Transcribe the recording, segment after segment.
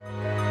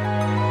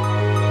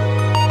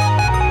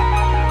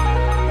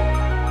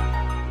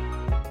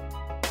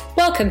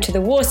Welcome to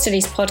the War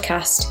Studies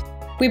podcast.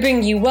 We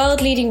bring you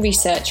world-leading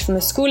research from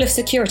the School of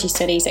Security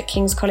Studies at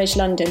King's College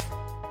London,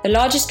 the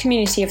largest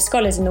community of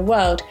scholars in the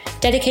world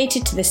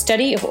dedicated to the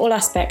study of all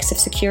aspects of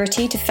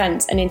security,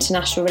 defence and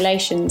international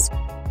relations.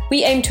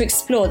 We aim to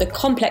explore the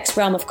complex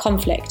realm of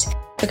conflict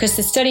because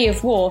the study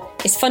of war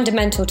is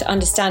fundamental to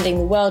understanding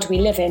the world we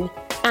live in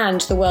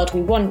and the world we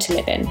want to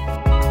live in.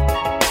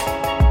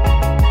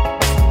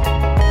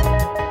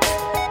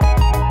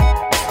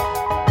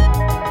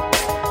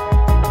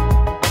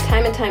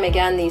 Time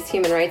again, these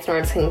human rights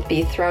norms can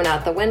be thrown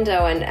out the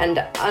window and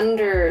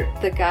under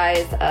the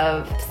guise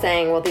of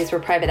saying, well, these were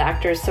private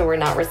actors, so we're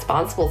not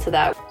responsible to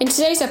that. In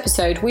today's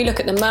episode, we look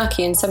at the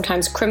murky and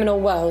sometimes criminal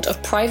world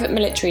of private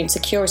military and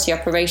security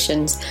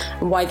operations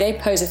and why they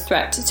pose a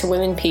threat to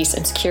women, peace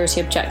and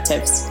security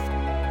objectives.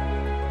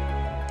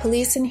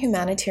 Police and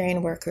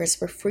humanitarian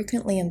workers were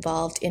frequently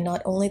involved in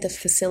not only the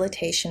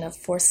facilitation of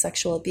forced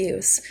sexual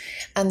abuse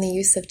and the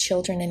use of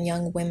children and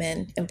young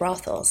women in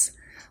brothels,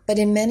 but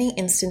in many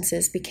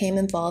instances became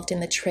involved in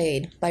the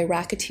trade by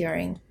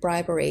racketeering,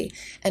 bribery,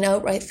 and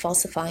outright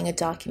falsifying of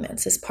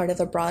documents as part of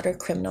a broader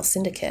criminal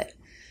syndicate.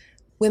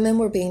 Women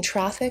were being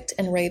trafficked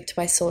and raped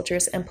by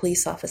soldiers and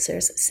police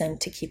officers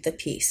sent to keep the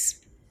peace.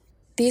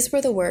 These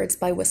were the words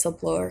by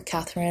whistleblower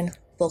Catherine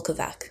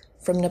Volkovac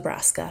from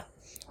Nebraska,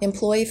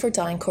 employee for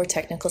DynCorp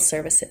Technical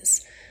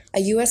Services, a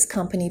U.S.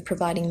 company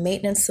providing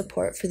maintenance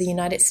support for the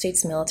United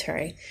States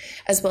military,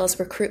 as well as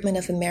recruitment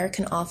of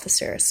American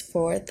officers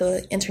for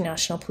the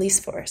International Police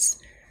Force.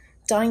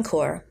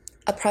 DynCorp,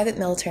 a private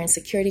military and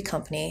security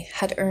company,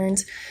 had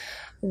earned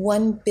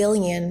 $1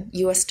 billion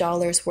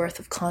worth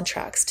of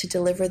contracts to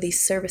deliver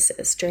these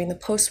services during the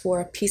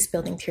post-war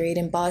peacebuilding period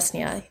in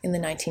Bosnia in the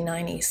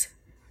 1990s.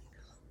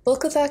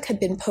 Volkovac had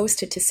been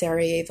posted to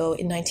Sarajevo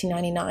in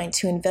 1999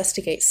 to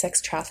investigate sex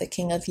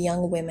trafficking of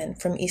young women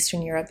from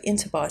Eastern Europe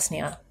into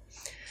Bosnia.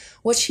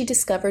 What she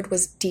discovered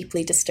was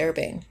deeply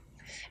disturbing.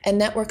 A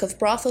network of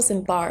brothels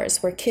and bars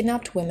where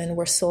kidnapped women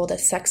were sold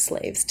as sex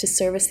slaves to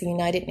service the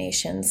United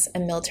Nations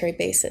and military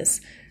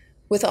bases,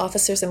 with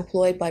officers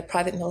employed by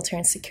private military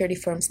and security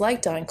firms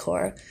like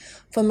DynCorp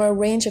from a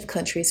range of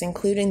countries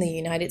including the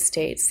United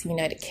States, the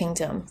United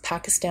Kingdom,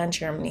 Pakistan,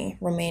 Germany,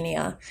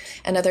 Romania,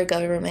 and other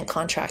government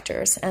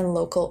contractors and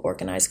local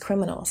organized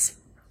criminals.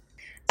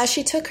 As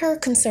she took her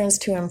concerns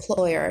to her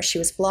employer, she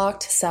was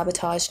blocked,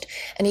 sabotaged,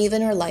 and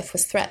even her life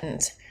was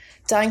threatened.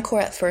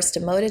 DynCorp at first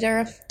demoted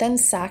her, then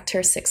sacked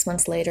her 6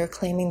 months later,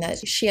 claiming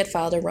that she had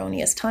filed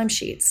erroneous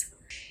timesheets.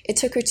 It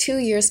took her 2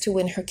 years to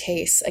win her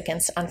case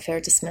against unfair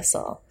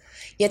dismissal.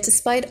 Yet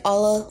despite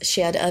all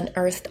she had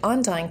unearthed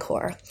on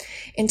DynCorp,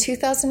 in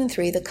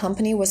 2003 the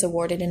company was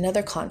awarded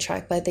another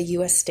contract by the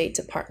U.S. State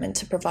Department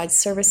to provide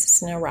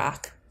services in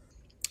Iraq.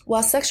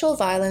 While sexual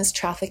violence,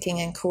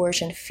 trafficking, and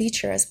coercion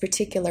feature as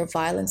particular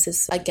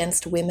violences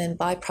against women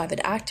by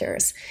private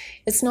actors,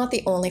 it's not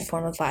the only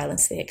form of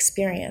violence they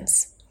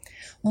experience.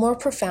 More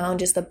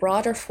profound is the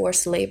broader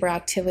forced labor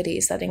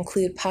activities that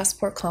include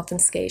passport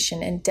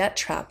confiscation and debt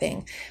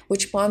trapping,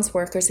 which bonds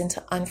workers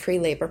into unfree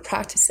labor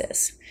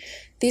practices.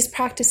 These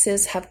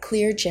practices have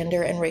clear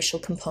gender and racial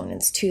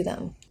components to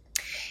them.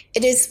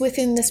 It is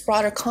within this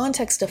broader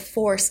context of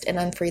forced and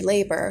unfree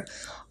labor,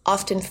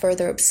 often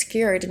further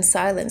obscured and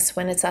silenced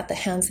when it's at the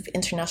hands of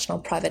international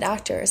private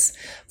actors,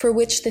 for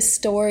which this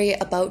story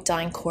about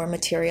DynCorp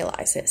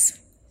materializes.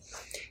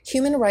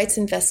 Human rights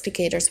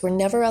investigators were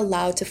never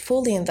allowed to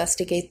fully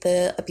investigate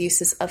the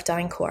abuses of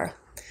DynCorp.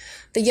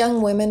 The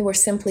young women were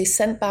simply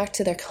sent back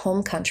to their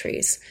home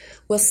countries,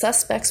 while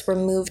suspects were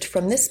moved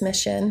from this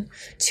mission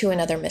to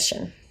another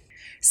mission.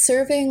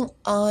 Serving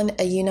on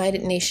a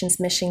United Nations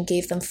mission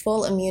gave them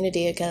full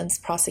immunity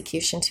against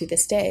prosecution to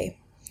this day.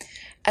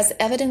 As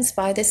evidenced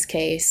by this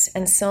case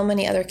and so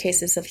many other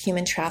cases of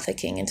human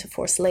trafficking into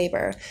forced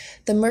labor,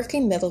 the murky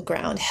middle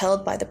ground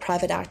held by the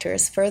private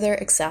actors further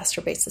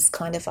exacerbates this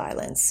kind of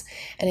violence,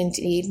 and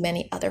indeed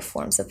many other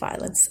forms of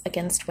violence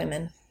against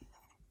women.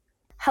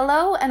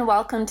 Hello and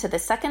welcome to the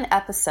second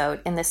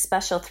episode in this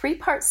special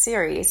three-part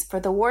series for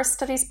the War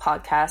Studies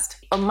podcast,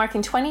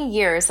 marking 20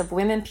 years of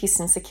women, peace,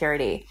 and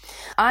security.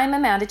 I'm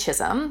Amanda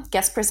Chisholm,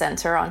 guest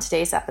presenter on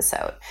today's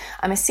episode.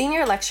 I'm a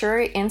senior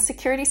lecturer in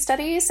security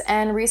studies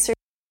and researcher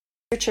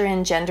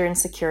in gender and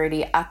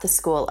security at the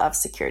School of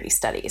Security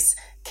Studies,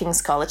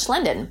 King's College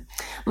London.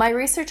 My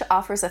research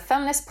offers a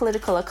feminist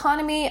political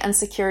economy and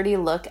security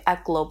look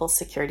at global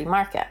security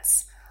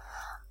markets.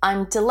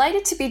 I'm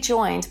delighted to be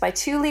joined by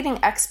two leading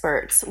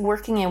experts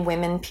working in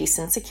women, peace,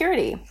 and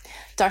security.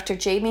 Dr.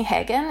 Jamie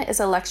Hagan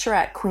is a lecturer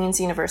at Queen's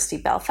University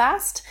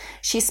Belfast.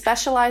 She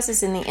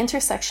specializes in the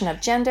intersection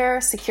of gender,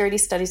 security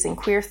studies, and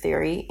queer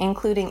theory,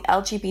 including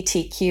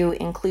LGBTQ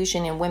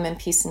inclusion in women,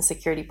 peace, and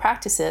security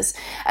practices,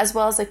 as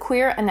well as a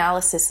queer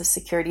analysis of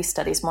security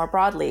studies more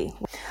broadly.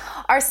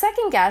 Our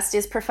second guest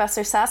is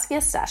Professor Saskia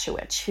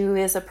Stasiewicz, who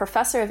is a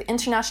professor of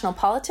international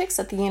politics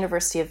at the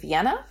University of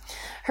Vienna.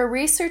 Her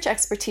research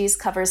expertise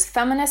covers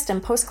feminist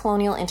and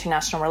post-colonial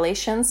international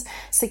relations,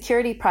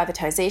 security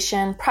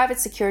privatization, private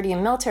security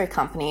and military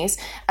companies,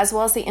 as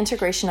well as the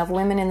integration of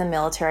women in the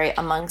military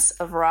amongst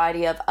a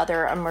variety of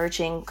other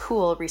emerging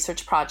cool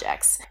research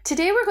projects.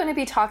 Today we're going to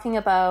be talking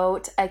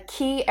about a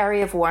key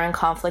area of war and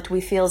conflict we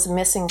feel is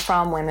missing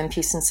from Women,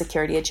 Peace and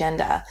Security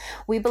agenda.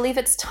 We believe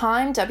it's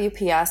time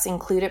WPS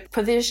included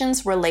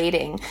provisions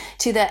relating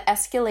to the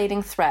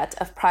escalating threat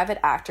of private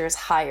actors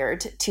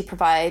hired to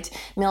provide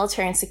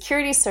military and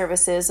security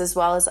services as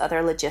well as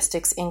other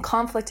logistics in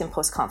conflict and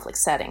post-conflict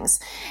settings,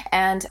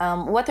 and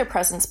what their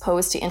presence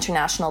posed to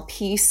international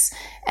peace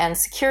and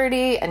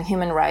security and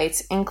human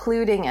rights,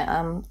 including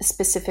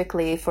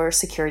specifically for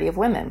security of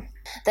women.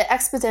 The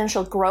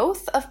exponential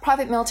growth of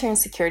private military and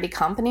security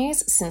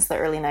companies since the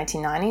early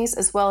 1990s,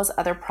 as well as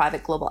other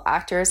private global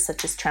actors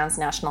such as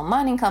transnational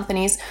mining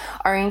companies,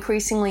 are an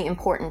increasingly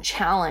important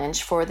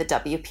challenge for the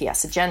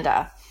WPS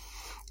agenda.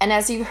 And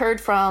as you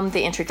heard from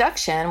the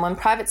introduction, when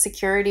private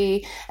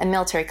security and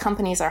military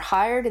companies are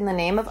hired in the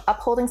name of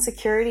upholding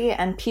security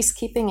and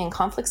peacekeeping in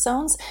conflict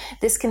zones,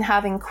 this can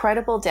have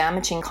incredible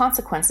damaging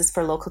consequences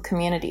for local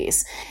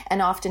communities,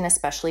 and often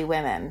especially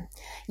women.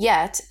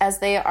 Yet, as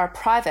they are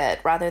private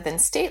rather than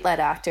state-led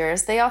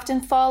actors, they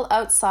often fall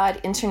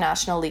outside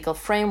international legal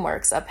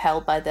frameworks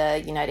upheld by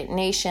the United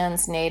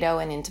Nations, NATO,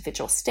 and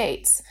individual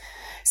states.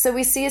 So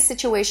we see a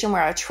situation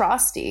where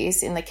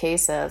atrocities, in the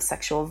case of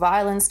sexual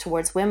violence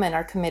towards women,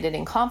 are committed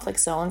in conflict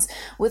zones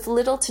with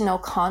little to no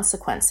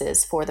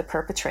consequences for the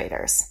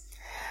perpetrators.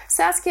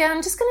 Saskia,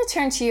 I'm just going to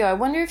turn to you. I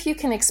wonder if you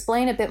can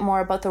explain a bit more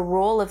about the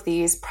role of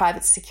these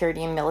private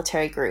security and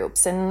military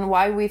groups and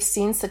why we've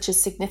seen such a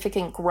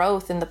significant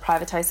growth in the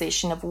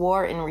privatization of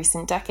war in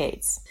recent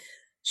decades.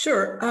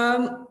 Sure.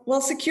 Well,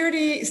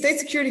 state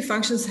security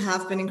functions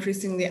have been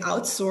increasingly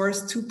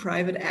outsourced to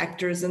private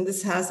actors, and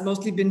this has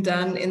mostly been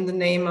done in the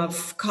name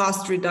of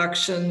cost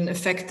reduction,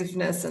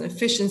 effectiveness, and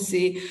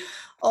efficiency.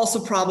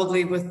 Also,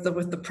 probably with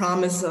the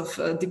promise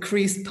of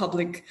decreased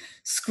public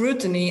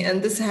scrutiny,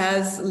 and this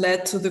has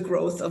led to the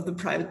growth of the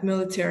private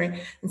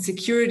military and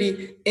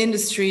security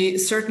industry.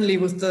 Certainly,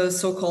 with the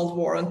so-called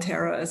war on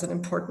terror as an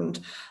important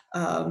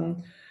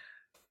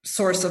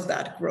source of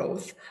that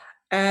growth.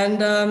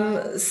 And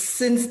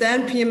since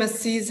then,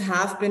 PMSCs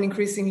have been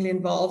increasingly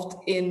involved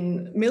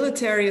in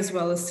military as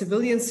well as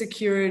civilian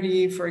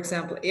security, for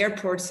example,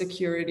 airport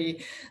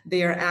security.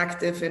 They are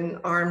active in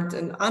armed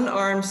and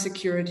unarmed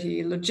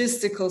security,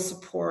 logistical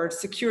support,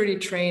 security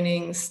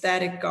training,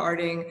 static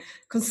guarding,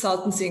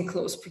 consultancy and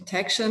close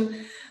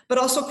protection, but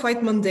also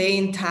quite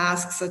mundane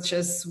tasks such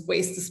as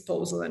waste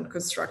disposal and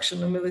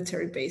construction of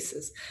military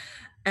bases.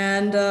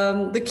 And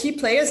the key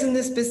players in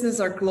this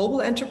business are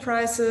global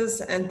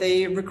enterprises, and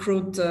they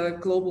recruit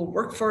global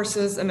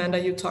workforces. Amanda,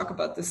 you talk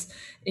about this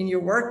in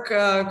your work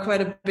quite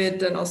a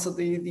bit, and also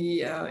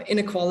the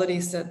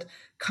inequalities that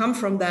come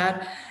from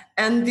that.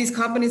 And these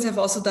companies have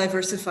also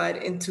diversified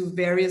into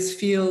various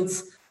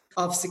fields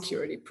of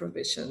security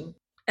provision.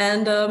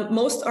 And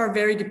most are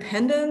very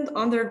dependent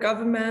on their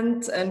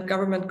government and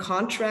government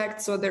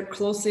contracts, so they're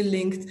closely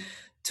linked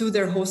to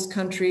their host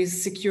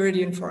country's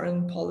security and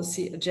foreign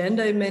policy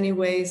agenda in many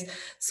ways.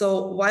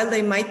 So while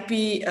they might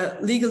be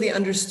legally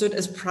understood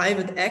as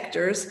private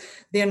actors,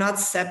 they are not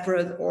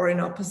separate or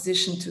in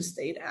opposition to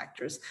state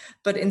actors,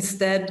 but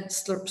instead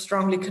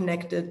strongly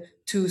connected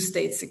to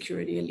state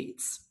security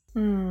elites.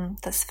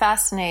 That's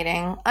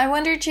fascinating. I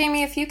wonder,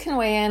 Jamie, if you can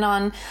weigh in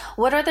on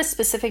what are the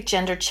specific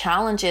gender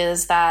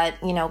challenges that,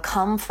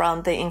 come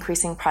from the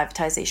increasing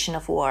privatization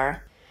of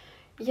war?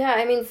 Yeah,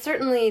 I mean,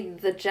 certainly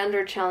the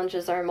gender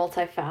challenges are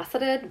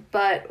multifaceted,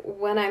 but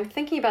when I'm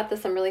thinking about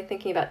this, I'm really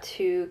thinking about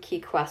two key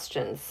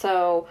questions.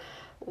 So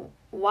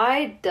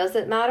why does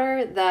it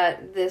matter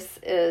that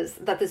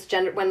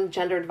when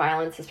gendered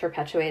violence is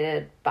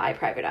perpetuated by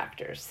private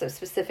actors? So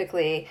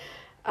specifically,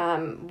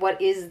 what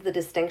is the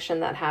distinction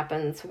that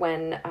happens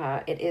when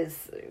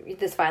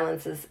this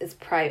violence is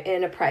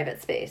in a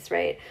private space,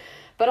 right?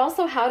 But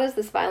also, how does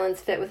this violence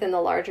fit within the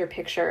larger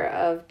picture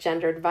of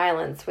gendered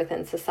violence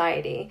within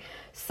society?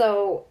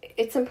 So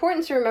it's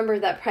important to remember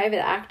that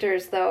private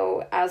actors,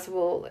 though, as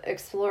we'll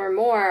explore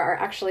more, are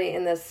actually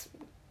in this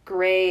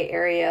gray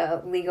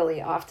area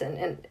legally often.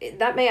 And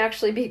that may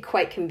actually be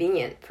quite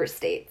convenient for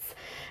states.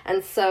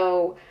 And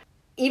so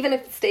even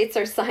if states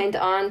are signed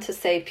on to,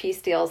 say,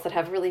 peace deals that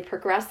have really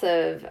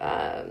progressive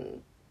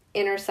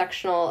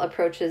intersectional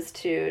approaches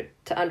to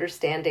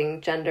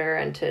understanding gender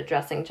and to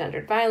addressing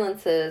gendered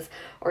violences,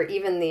 or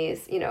even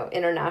these,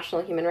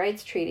 international human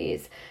rights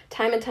treaties,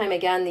 time and time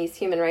again, these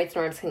human rights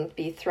norms can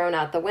be thrown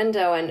out the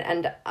window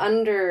and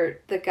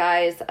under the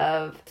guise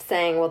of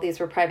saying, well, these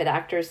were private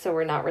actors, so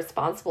we're not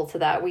responsible to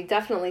that. We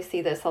definitely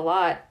see this a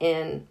lot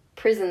in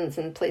prisons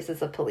and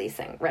places of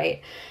policing,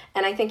 right?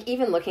 And I think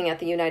even looking at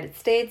the United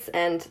States,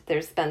 and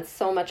there's been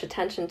so much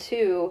attention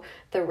to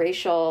the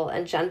racial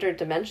and gender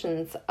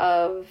dimensions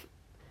of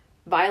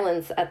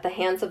violence at the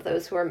hands of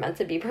those who are meant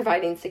to be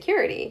providing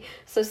security.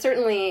 So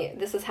certainly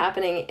this is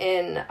happening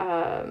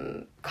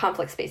in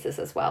conflict spaces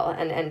as well,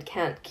 and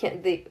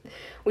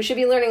we should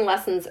be learning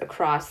lessons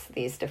across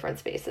these different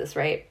spaces,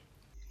 right?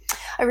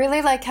 I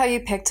really like how you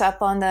picked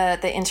up on the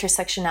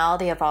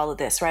intersectionality of all of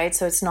this, right?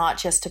 So it's not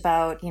just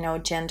about,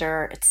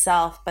 gender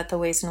itself, but the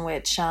ways in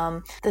which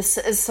this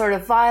is sort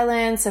of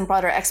violence and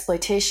broader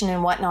exploitation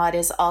and whatnot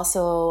is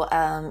also,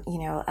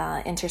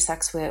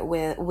 intersects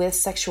with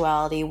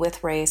sexuality,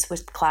 with race,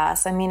 with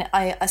class. I mean,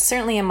 I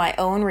certainly in my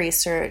own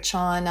research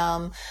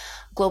on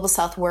Global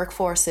South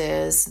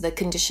workforces, the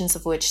conditions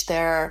of which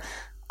they're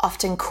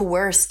often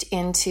coerced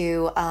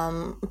into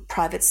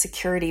private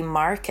security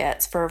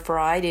markets for a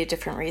variety of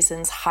different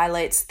reasons,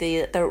 highlights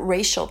the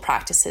racial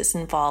practices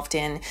involved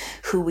in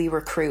who we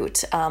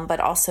recruit,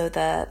 but also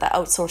the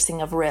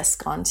outsourcing of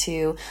risk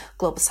onto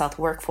Global South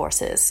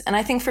workforces. And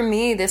I think for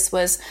me, this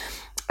was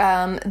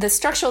the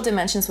structural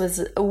dimensions was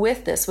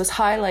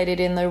highlighted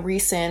in the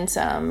recent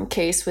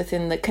case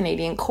within the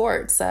Canadian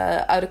courts,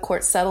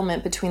 out-of-court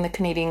settlement between the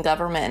Canadian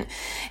government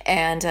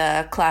and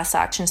a class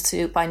action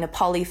suit by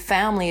Nepali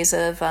families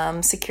of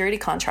security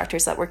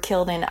contractors that were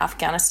killed in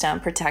Afghanistan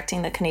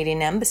protecting the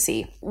Canadian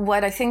embassy.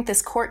 What I think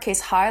this court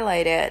case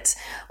highlighted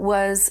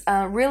was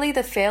really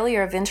the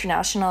failure of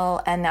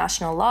international and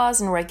national laws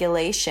and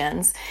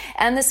regulations,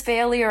 and this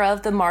failure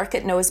of the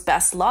market knows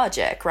best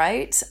logic,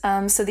 right?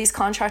 So these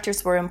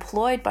contractors were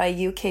employed by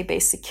a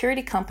UK-based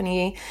security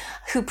company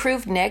who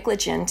proved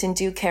negligent in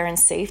due care and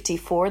safety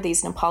for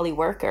these Nepali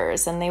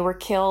workers, and they were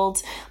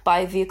killed by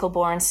a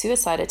vehicle-borne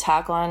suicide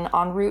attack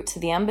en route to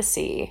the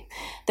embassy.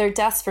 Their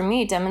deaths, for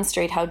me,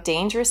 demonstrate how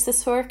dangerous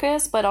this work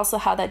is, but also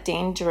how that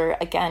danger,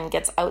 again,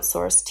 gets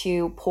outsourced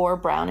to poor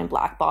brown and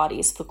black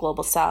bodies, the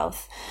Global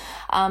South.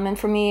 And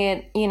for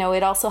me,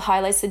 it also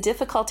highlights the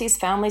difficulties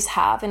families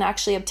have in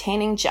actually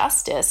obtaining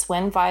justice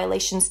when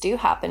violations do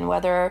happen,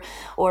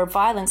 or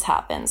violence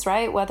happens,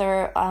 right?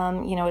 Whether,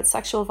 it's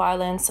sexual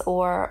violence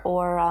or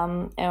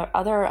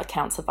other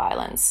accounts of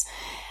violence.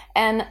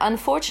 And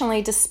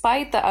unfortunately,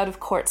 despite the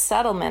out-of-court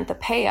settlement, the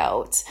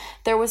payout,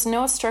 there was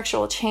no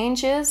structural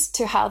changes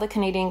to how the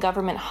Canadian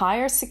government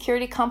hires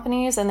security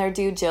companies and their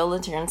due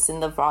diligence in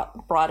the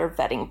broader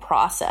vetting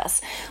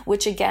process,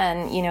 which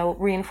again,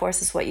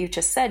 reinforces what you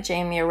just said,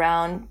 Jamie,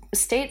 around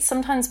states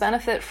sometimes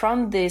benefit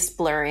from this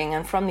blurring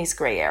and from these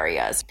gray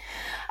areas.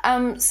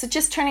 So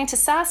just turning to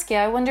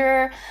Saskia, I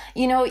wonder,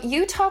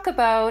 you talk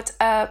about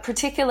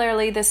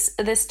particularly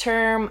this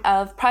term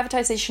of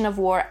privatization of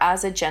war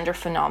as a gender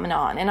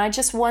phenomenon. And I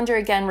just wonder,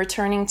 again,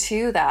 returning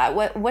to that,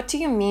 what do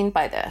you mean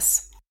by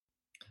this?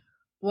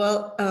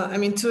 Well,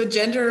 to a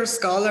gender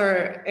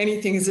scholar,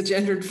 anything is a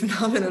gendered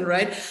phenomenon,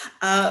 right?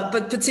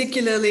 But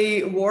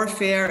particularly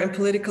warfare and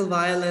political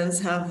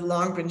violence have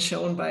long been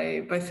shown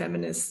by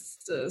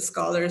feminist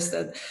scholars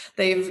that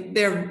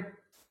they're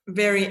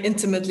very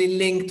intimately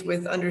linked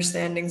with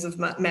understandings of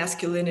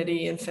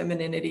masculinity and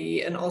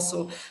femininity, and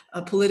also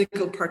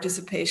political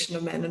participation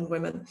of men and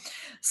women.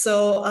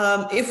 So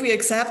if we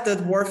accept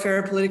that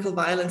warfare and political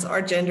violence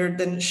are gendered,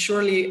 then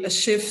surely a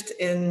shift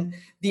in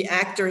the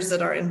actors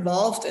that are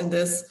involved in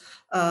this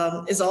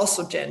is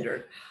also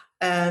gendered.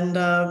 And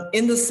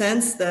in the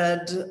sense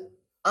that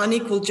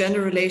unequal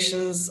gender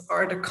relations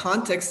are the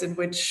context in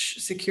which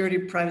security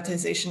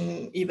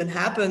privatization even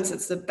happens.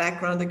 It's the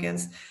background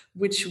against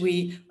which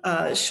we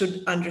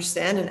should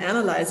understand and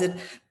analyze it,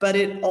 but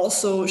it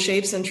also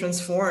shapes and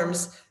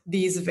transforms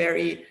these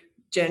very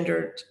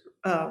gendered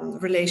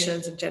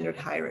relations and gendered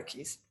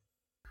hierarchies.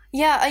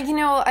 Yeah,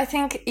 I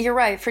think you're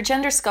right. For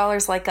gender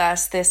scholars like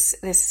us,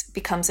 this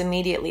becomes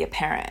immediately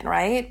apparent,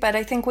 right? But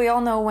I think we all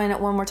know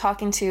when we're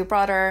talking to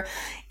broader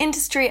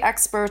industry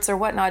experts or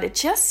whatnot, it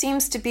just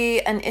seems to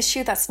be an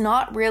issue that's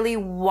not really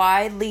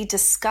widely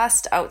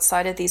discussed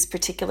outside of these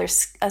particular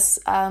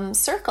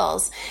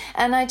circles.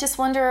 And I just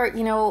wonder,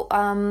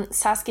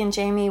 Saskia and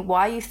Jamie,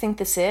 why you think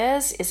this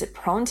is? Is it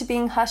prone to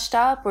being hushed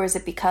up, or is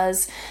it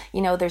because,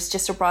 there's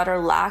just a broader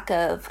lack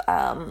of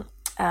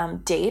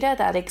data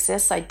that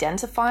exists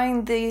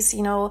identifying these,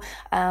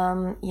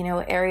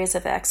 areas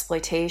of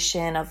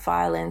exploitation, of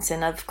violence,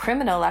 and of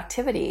criminal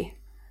activity?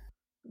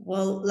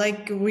 Well,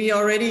 like we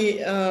already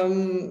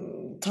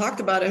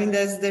talked about,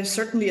 there's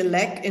certainly a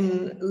lack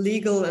in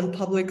legal and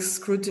public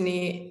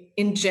scrutiny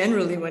in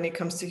generally when it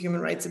comes to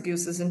human rights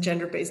abuses and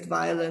gender-based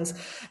violence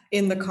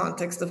in the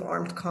context of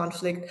armed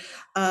conflict.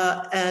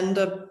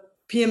 And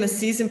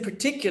PMSCs in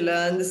particular,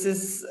 and this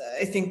is,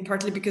 I think,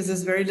 partly because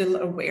there's very little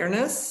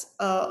awareness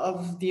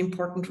of the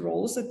important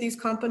roles that these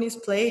companies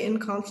play in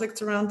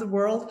conflicts around the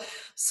world.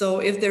 So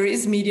if there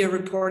is media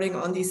reporting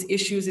on these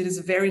issues, it is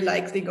very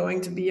likely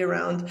going to be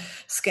around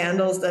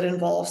scandals that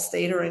involve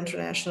state or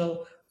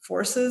international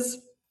forces.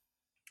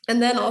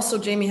 And then also,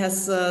 Jamie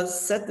has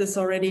said this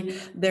already,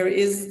 there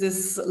is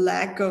this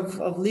lack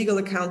of legal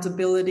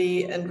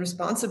accountability and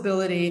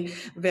responsibility.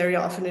 Very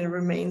often it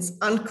remains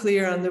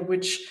unclear under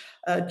which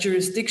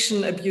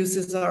jurisdiction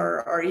abuses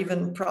are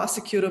even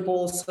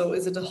prosecutable. So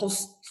is it the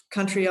host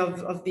country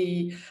of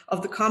the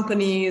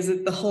company? Is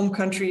it the home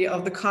country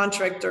of the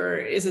contractor?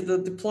 Is it the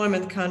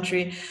deployment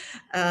country?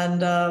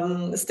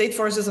 And state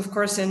forces, of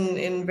course,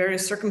 in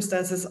various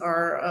circumstances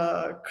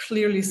are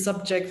clearly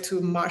subject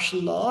to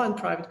martial law, and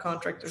private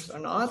contractors are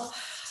not.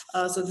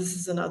 So this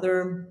is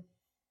another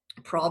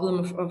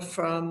problem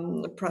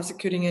of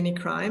prosecuting any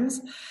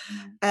crimes.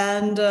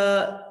 And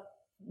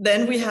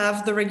then we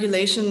have the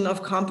regulation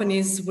of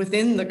companies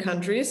within the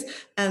countries,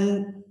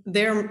 and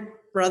they're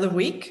rather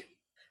weak.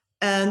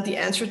 And the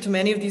answer to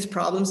many of these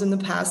problems in the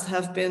past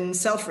have been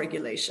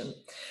self-regulation.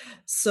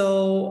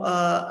 So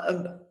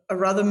a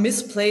rather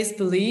misplaced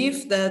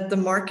belief that the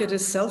market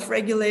is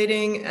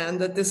self-regulating and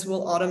that this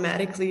will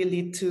automatically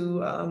lead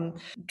to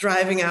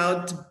driving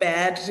out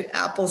bad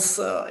apples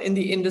in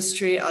the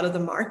industry out of the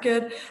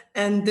market.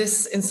 And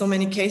this, in so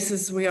many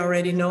cases, we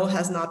already know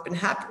has not been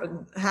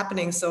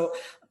happening. So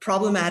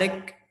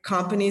problematic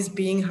companies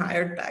being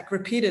hired back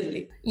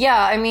repeatedly. Yeah,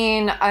 I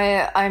mean,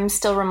 I'm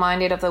still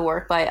reminded of the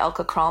work by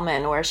Elke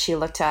Krallman, where she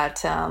looked at,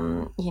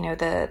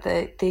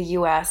 the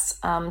U.S.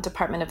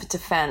 Department of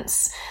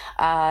Defense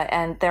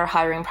and their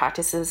hiring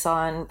practices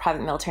on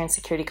private military and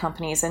security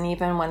companies. And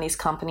even when these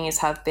companies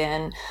have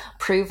been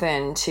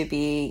proven to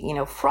be,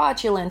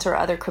 fraudulent or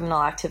other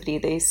criminal activity,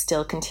 they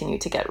still continue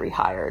to get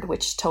rehired,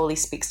 which totally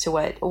speaks to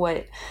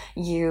what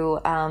you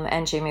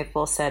and Jamie have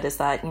both said, is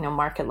that,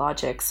 market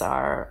logics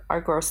are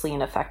grossly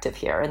ineffective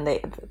here, and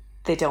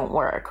they don't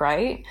work,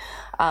 right?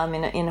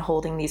 In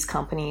holding these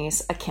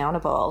companies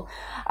accountable.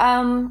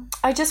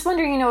 I just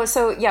wonder,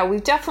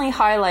 we've definitely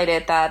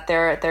highlighted that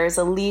there's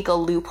a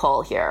legal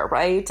loophole here,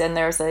 right? And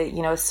there's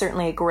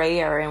certainly a gray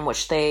area in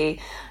which they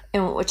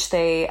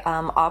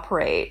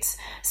operate.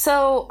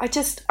 So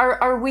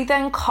are we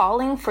then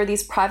calling for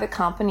these private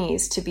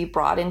companies to be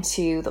brought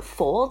into the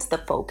fold, the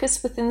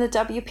focus within the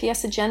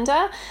WPS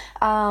agenda,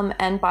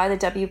 and by the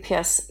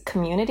WPS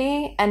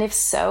community? And if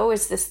so,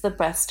 is this the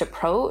best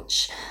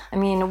approach? I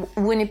mean,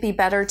 wouldn't it be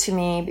better to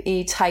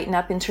maybe tighten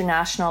up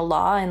international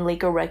law and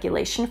legal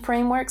regulation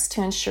frameworks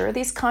to ensure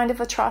these kind of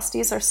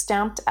atrocities are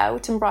stamped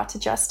out and brought to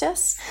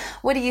justice?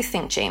 What do you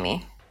think,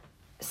 Jamie?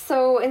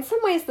 So in some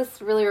ways,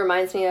 this really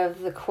reminds me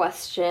of the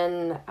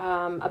question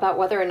about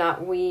whether or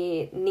not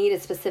we need a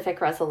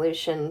specific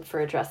resolution for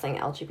addressing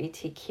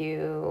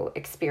LGBTQ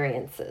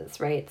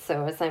experiences, right?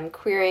 So as I'm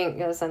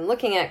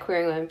looking at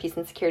queering women, peace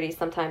and security,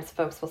 sometimes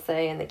folks will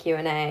say in the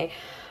Q&A,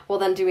 well,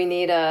 then do we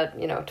need a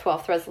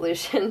 12th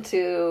resolution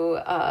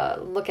to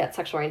look at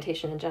sexual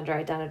orientation and gender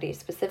identity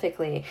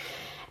specifically?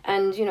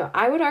 And,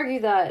 I would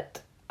argue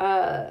that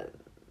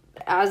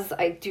as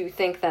I do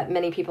think that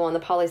many people on the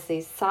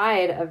policy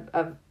side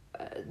of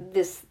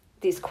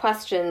these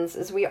questions,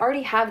 is we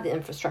already have the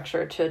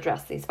infrastructure to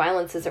address these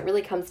violences. It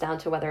really comes down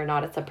to whether or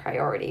not it's a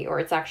priority or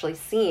it's actually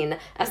seen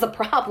as a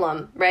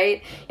problem,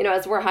 right?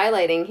 As we're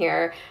highlighting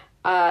here,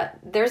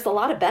 there's a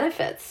lot of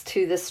benefits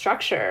to this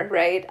structure,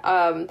 right?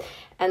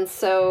 And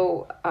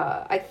so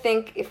I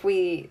think if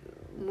we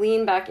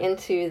lean back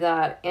into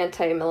that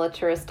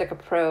anti-militaristic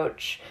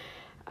approach,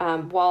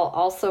 while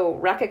also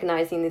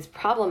recognizing these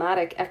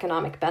problematic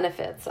economic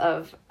benefits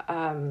of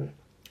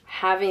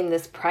having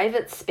this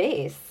private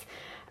space,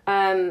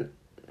 then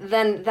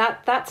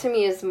that to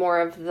me is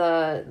more of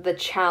the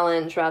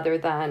challenge rather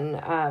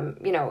than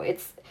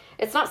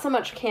it's not so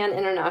much can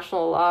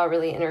international law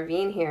really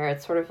intervene here.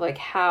 It's sort of like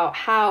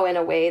how in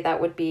a way that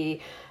would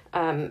be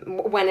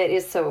when it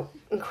is so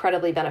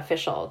incredibly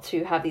beneficial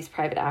to have these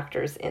private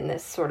actors in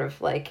this sort of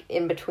like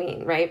in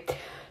between, right?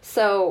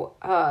 So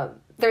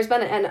there's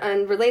been,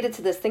 and related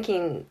to this,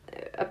 thinking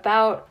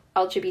about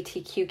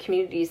LGBTQ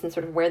communities and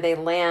sort of where they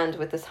land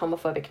with this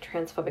homophobic,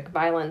 transphobic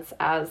violence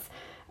as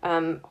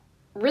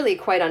really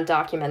quite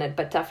undocumented,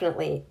 but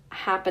definitely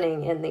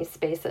happening in these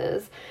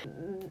spaces.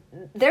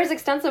 There's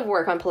extensive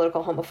work on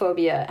political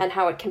homophobia and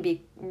how it can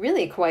be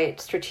really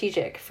quite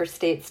strategic for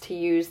states to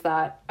use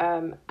that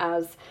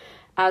as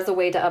a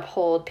way to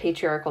uphold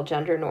patriarchal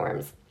gender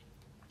norms.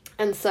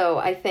 And so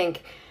I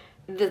think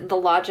the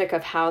logic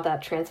of how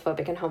that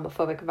transphobic and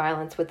homophobic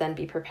violence would then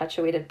be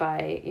perpetuated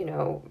by,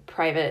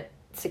 private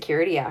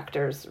security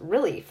actors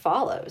really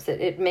follows.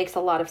 It makes a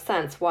lot of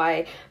sense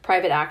why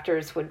private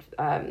actors would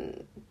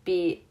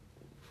be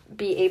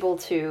able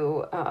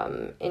to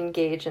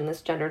engage in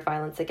this gendered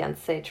violence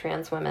against, say,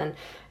 trans women,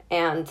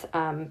 and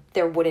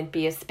there wouldn't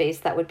be a space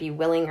that would be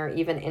willing or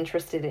even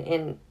interested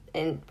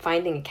in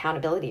finding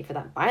accountability for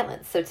that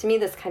violence. So to me,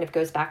 this kind of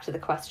goes back to the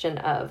question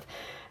of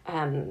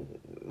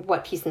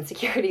what peace and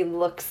security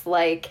looks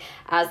like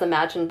as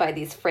imagined by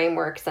these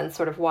frameworks, and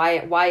sort of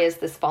why is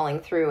this falling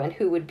through, and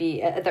who would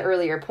be, at the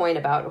earlier point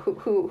about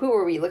who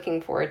are we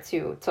looking for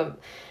to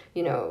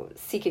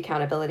seek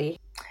accountability.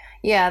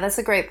 Yeah, that's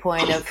a great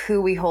point of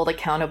who we hold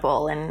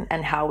accountable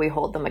and how we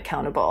hold them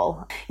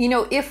accountable.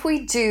 If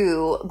we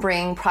do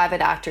bring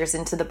private actors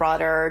into the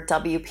broader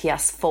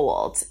WPS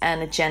fold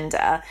and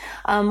agenda,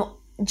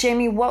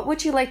 Jamie, what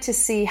would you like to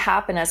see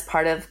happen as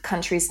part of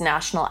countries'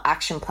 national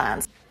action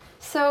plans?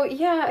 So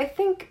yeah, I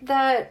think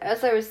that,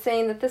 as I was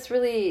saying, that this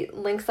really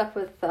links up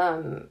with,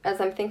 as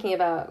I'm thinking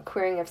about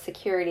queering of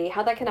security,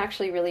 how that can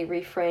actually really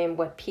reframe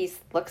what peace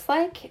looks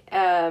like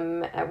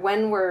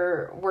when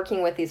we're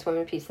working with these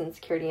women, peace, and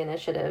security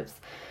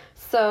initiatives.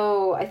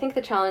 So I think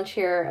the challenge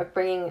here of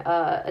bringing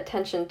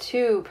attention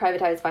to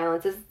privatized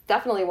violence is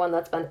definitely one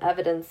that's been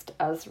evidenced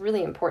as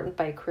really important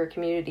by queer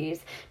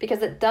communities,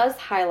 because it does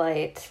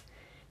highlight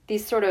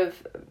these sort of,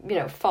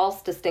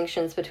 false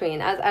distinctions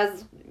between,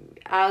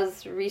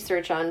 as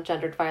research on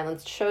gendered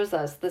violence shows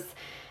us,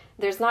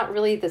 there's not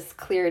really this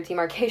clear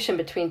demarcation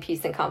between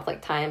peace and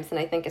conflict times. And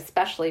I think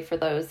especially for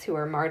those who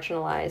are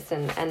marginalized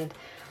and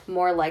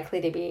more likely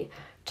to be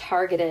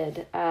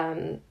targeted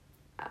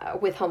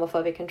with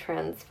homophobic and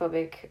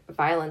transphobic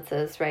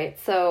violences, right?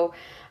 So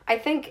I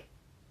think,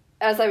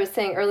 as I was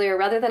saying earlier,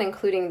 rather than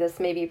including this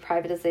maybe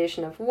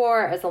privatization of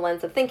war as a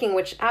lens of thinking,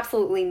 which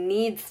absolutely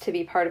needs to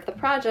be part of the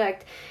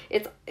project,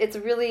 it's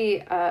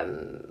really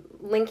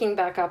linking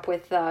back up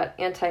with that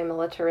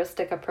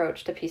anti-militaristic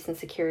approach to peace and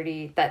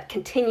security that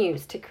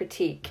continues to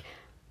critique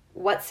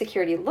what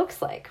security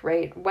looks like,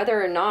 right?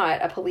 Whether or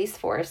not a police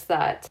force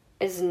that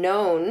is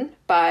known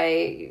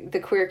by the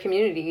queer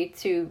community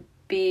to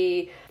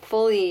be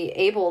fully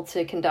able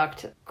to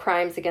conduct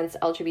crimes against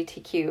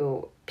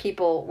LGBTQ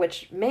people,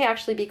 which may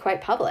actually be quite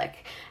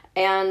public,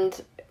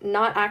 and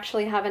not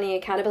actually have any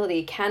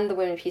accountability. Can the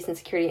women, peace, and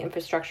security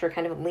infrastructure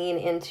kind of lean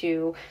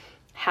into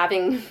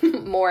having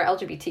more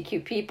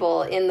LGBTQ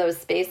people in those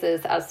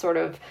spaces as sort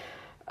of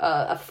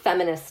a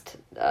feminist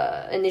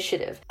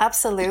initiative?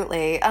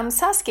 Absolutely.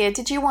 Saskia,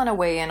 did you want to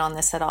weigh in on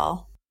this at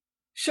all?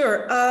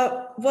 Sure.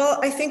 Well,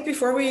 I think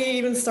before we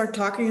even start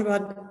talking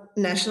about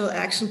national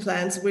action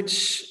plans,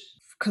 which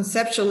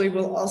conceptually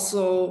will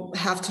also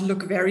have to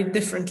look very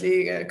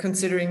differently,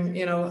 considering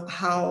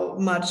how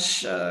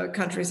much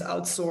countries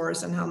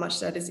outsource and how much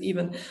that is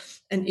even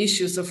an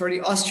issue. So for the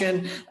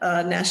Austrian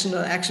national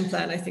action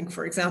plan, I think,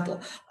 for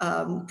example,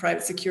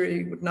 private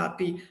security would not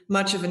be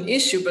much of an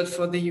issue, but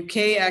for the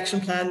UK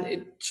action plan,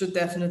 it should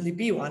definitely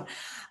be one.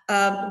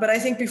 But I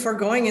think before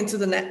going into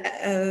the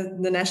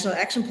national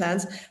action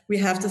plans, we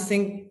have to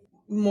think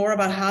more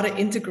about how to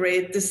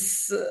integrate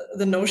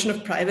the notion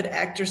of private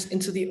actors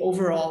into the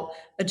overall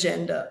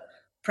agenda,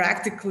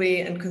 practically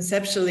and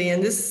conceptually.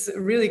 And this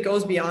really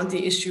goes beyond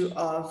the issue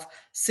of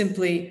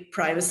simply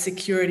private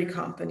security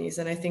companies.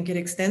 And I think it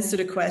extends to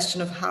the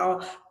question of how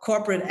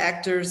corporate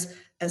actors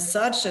as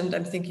such, and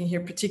I'm thinking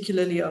here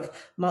particularly of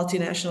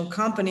multinational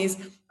companies,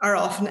 are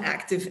often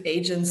active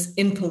agents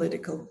in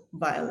political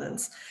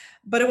violence.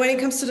 But when it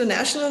comes to the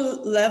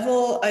national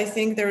level, I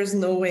think there is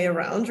no way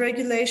around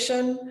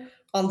regulation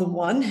on the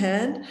one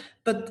hand,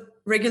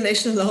 but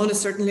regulation alone is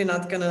certainly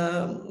not going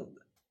to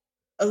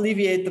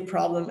alleviate the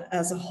problem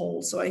as a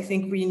whole. So I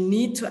think we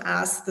need to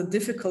ask the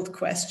difficult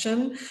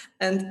question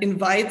and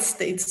invite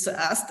states to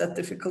ask that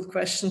difficult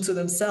question to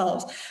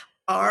themselves.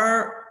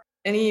 Are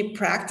any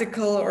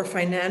practical or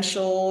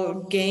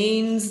financial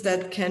gains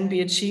that can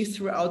be achieved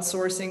through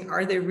outsourcing,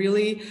 are they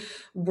really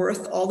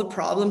worth all the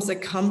problems that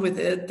come with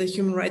it, the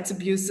human rights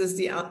abuses,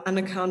 the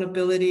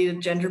unaccountability, the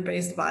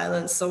gender-based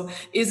violence? So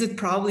is it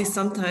probably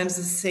sometimes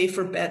a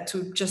safer bet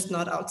to just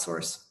not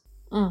outsource?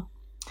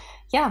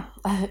 Yeah,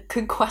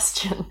 good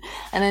question.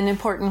 And an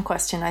important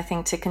question, I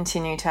think, to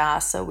continue to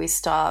ask, so we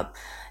stop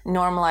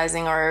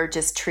normalizing or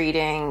just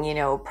treating,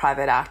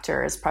 private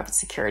actors, private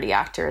security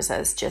actors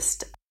as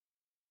just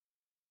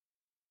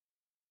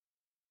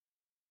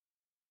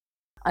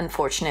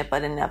unfortunate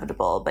but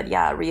inevitable. But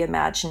yeah,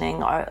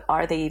 reimagining,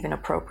 are they even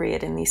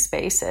appropriate in these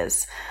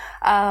spaces?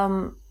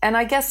 And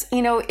I guess,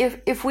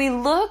 if we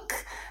look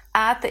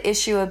at the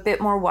issue a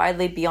bit more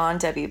widely beyond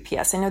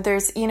WPS, I know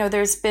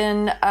there's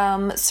been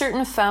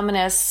certain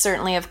feminists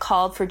certainly have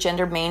called for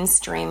gender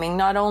mainstreaming,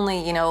 not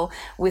only,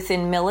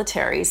 within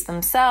militaries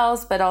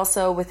themselves, but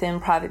also within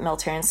private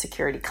military and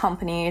security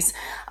companies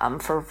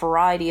for a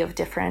variety of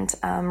different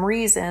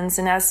reasons.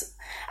 And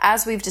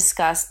as we've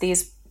discussed,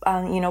 these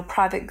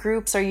private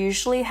groups are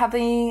usually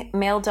heavily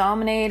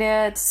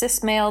male-dominated,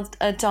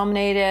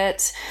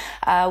 cis-male-dominated,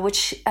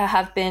 which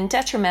have been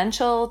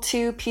detrimental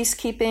to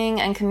peacekeeping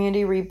and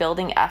community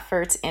rebuilding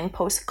efforts in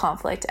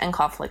post-conflict and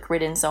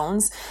conflict-ridden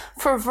zones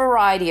for a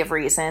variety of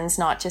reasons,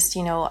 not just,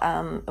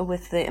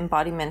 with the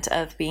embodiment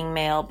of being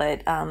male,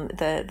 but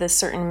the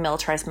certain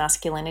militarized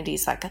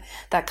masculinities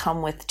that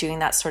come with doing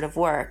that sort of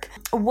work.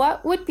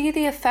 What would be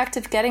the effect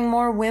of getting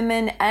more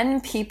women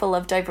and people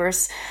of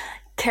diverse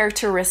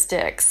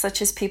characteristics,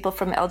 such as people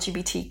from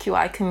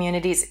LGBTQI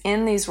communities,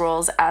 in these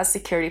roles as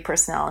security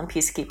personnel and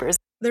peacekeepers?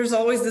 There's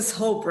always this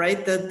hope,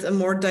 right, that a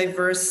more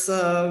diverse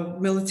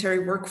military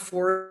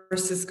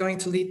workforce is going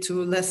to lead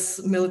to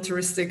less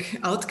militaristic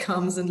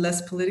outcomes and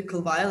less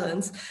political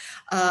violence.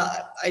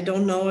 I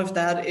don't know if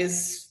that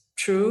is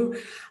true.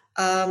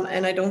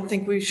 And I don't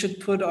think we should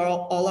put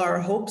all our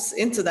hopes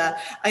into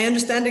that. I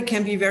understand it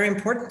can be very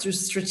important to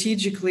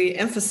strategically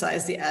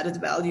emphasize the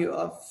added value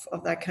of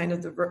that kind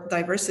of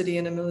diversity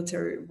in a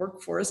military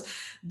workforce.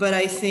 But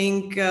I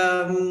think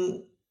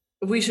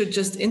we should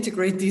just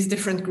integrate these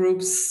different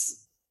groups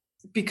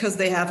because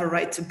they have a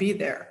right to be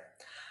there,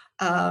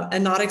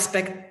 and not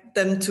expect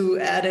them to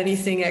add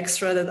anything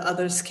extra that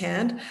others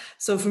can't.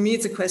 So for me,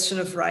 it's a question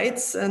of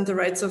rights and the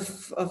rights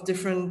of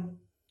different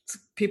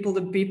people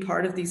to be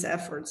part of these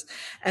efforts.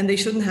 And they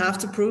shouldn't have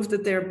to prove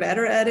that they're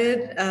better at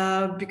it,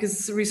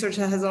 because research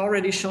has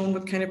already shown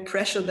what kind of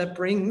pressure that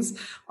brings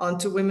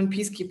onto women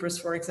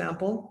peacekeepers, for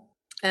example,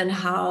 and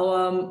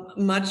how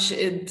much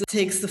it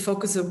takes the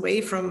focus away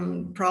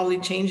from probably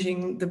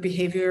changing the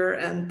behavior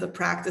and the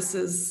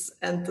practices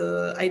and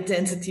the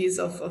identities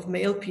of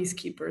male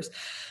peacekeepers.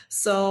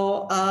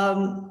 So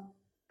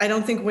I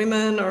don't think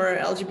women or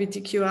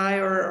LGBTQI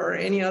or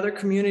any other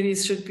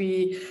communities should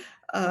be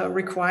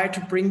required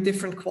to bring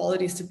different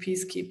qualities to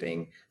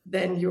peacekeeping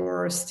than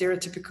your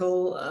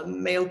stereotypical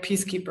male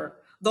peacekeeper.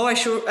 Though I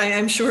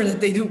am sure that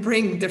they do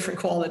bring different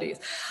qualities.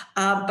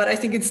 But I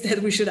think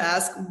instead we should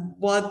ask,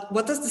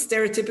 what does the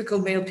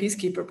stereotypical male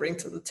peacekeeper bring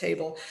to the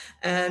table?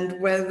 And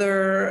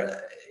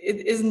whether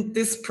it isn't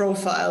this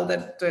profile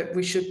that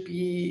we should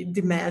be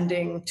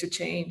demanding to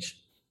change.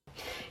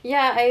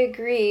 Yeah, I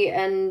agree.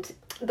 And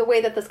the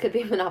way that this could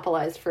be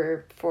monopolized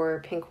for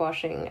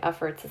pinkwashing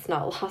efforts is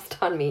not lost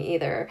on me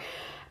either.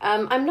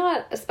 I'm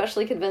not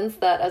especially convinced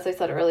that, as I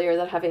said earlier,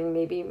 that having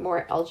maybe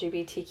more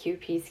LGBTQ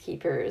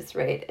peacekeepers,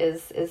 right,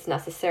 is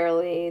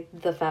necessarily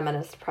the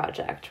feminist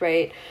project,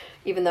 right?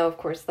 Even though, of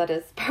course, that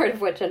is part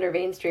of what gender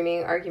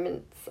mainstreaming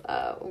arguments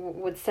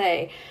would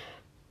say.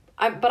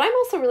 But I'm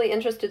also really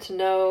interested to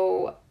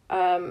know,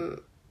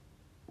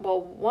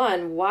 well,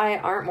 one, why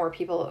aren't more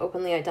people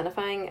openly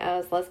identifying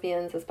as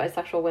lesbians, as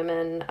bisexual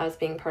women, as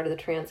being part of the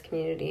trans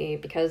community?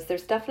 Because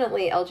there's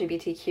definitely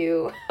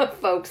LGBTQ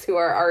folks who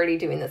are already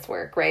doing this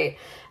work, right?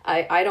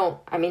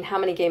 I mean, how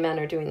many gay men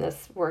are doing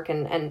this work,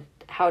 and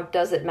how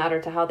does it matter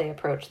to how they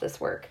approach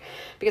this work?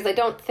 Because I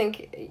don't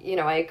think,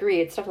 I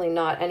agree, it's definitely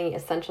not any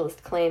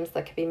essentialist claims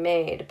that could be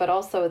made, but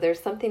also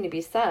there's something to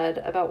be said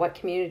about what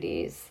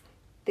communities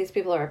these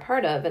people are a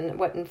part of and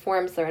what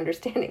informs their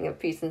understanding of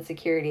peace and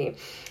security.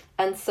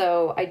 And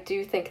so I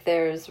do think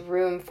there's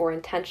room for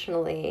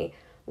intentionally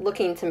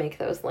looking to make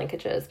those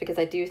linkages, because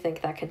I do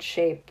think that could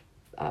shape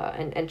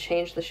and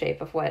change the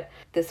shape of what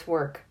this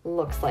work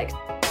looks like.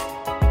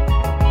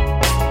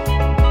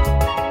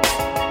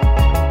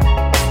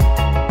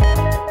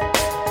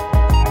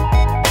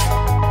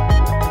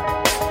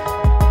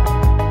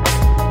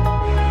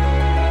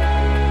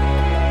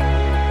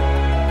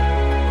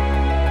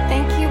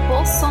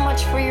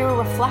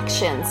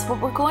 Reflections.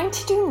 What we're going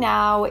to do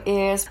now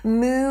is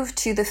move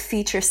to the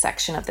feature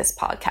section of this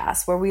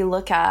podcast, where we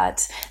look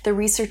at the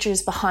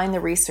researchers behind the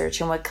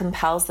research and what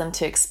compels them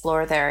to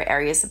explore their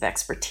areas of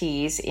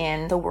expertise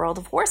in the world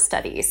of war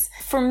studies.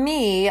 For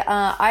me,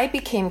 I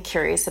became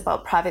curious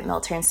about private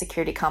military and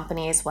security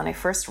companies when I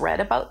first read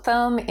about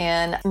them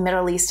in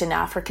Middle East and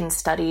African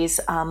Studies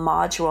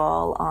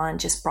module on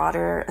just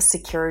broader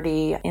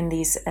security in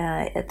these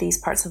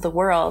parts of the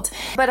world.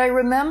 But I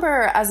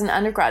remember as an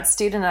undergrad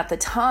student at the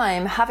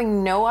time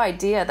having no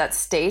idea that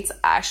states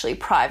actually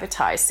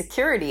privatize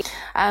security.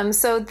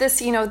 So this,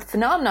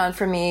 phenomenon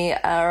for me,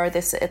 or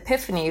this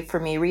epiphany for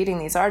me reading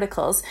these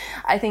articles,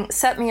 I think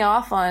set me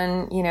off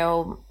on,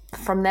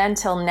 from then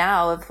till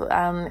now of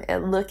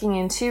looking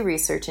into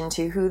research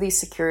into who these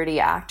security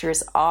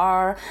actors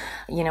are,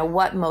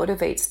 what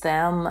motivates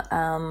them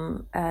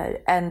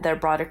and their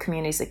broader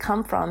communities they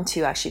come from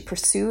to actually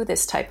pursue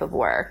this type of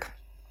work.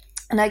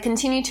 And I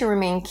continue to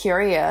remain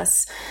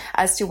curious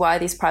as to why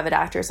these private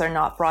actors are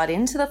not brought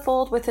into the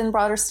fold within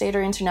broader state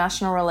or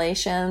international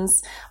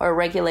relations or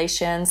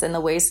regulations, and the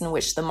ways in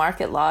which the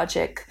market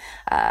logic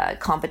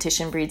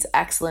competition breeds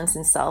excellence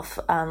and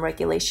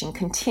self-regulation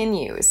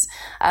continues.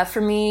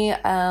 For me,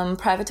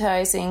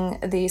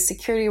 privatizing the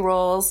security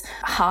roles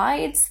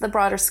hides the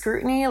broader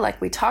scrutiny like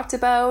we talked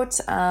about.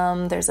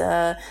 There's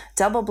a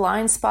double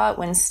blind spot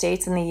when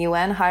states and the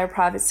UN hire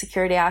private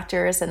security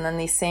actors, and then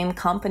these same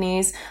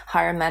companies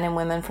hire men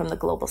and women from the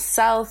global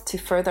south to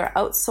further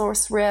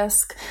outsource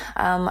risk.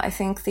 I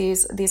think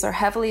these are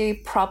heavily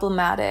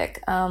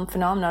problematic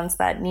phenomenons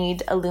that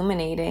need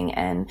illuminating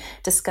and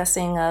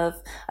discussing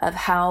of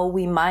how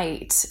we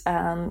might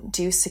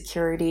do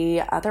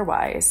security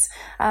otherwise.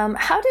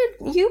 How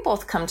did you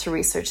both come to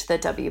research the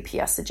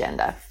WPS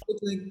agenda?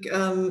 Like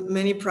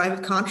many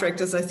private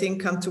contractors, I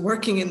think, come to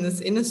working in this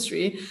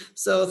industry.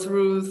 So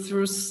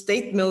through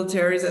state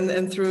militaries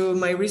and through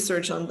my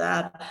research on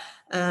that.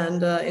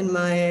 And in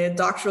my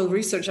doctoral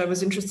research, I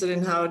was interested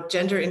in how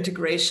gender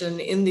integration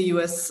in the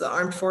US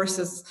Armed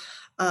Forces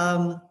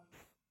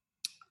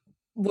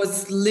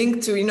was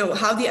linked to,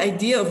 how the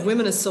idea of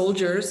women as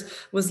soldiers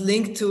was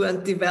linked to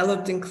and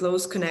developed in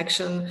close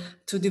connection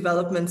to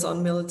developments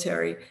on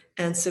military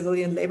and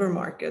civilian labor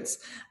markets.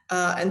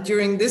 And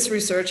during this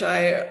research,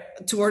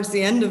 towards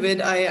the end of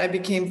it, I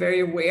became very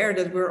aware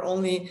that we're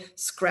only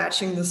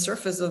scratching the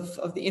surface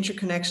of the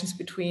interconnections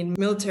between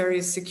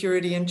military,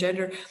 security, and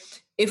gender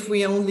if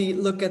we only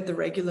look at the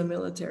regular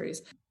militaries.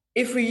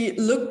 if we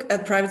look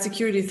at private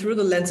security through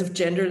the lens of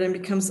gender, then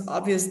it becomes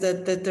obvious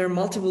that there are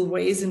multiple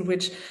ways in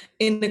which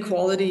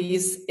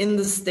inequalities in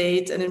the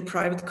state and in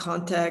private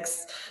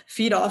contexts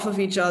feed off of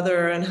each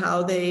other, and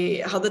how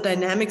the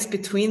dynamics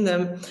between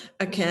them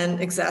can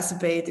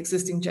exacerbate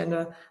existing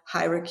gender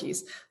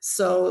hierarchies.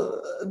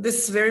 So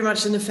this is very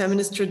much in the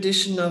feminist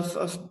tradition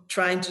of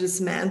trying to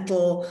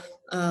dismantle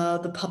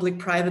the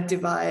public-private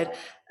divide.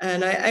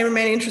 And I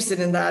remain interested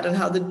in that, and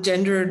how the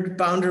gendered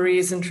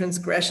boundaries and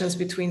transgressions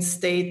between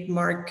state,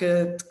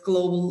 market,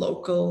 global,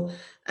 local,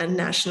 and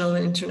national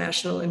and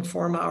international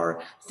inform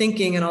our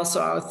thinking and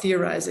also our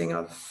theorizing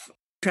of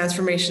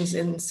transformations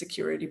in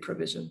security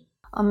provision.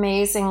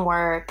 Amazing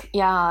work.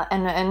 Yeah,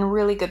 and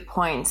really good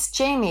points.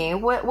 Jamie,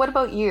 what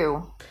about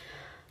you?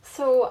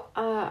 So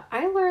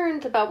I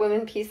learned about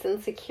women, peace,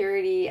 and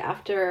security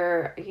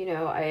after,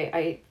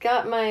 I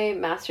got my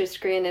master's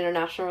degree in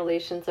international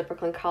relations at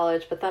Brooklyn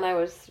College, but then I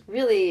was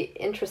really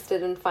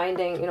interested in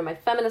finding, my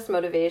feminist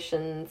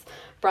motivations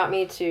brought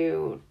me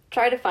to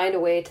try to find a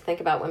way to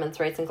think about women's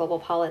rights in global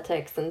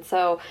politics. And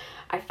so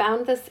I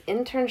found this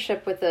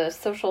internship with the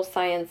Social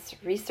Science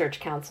Research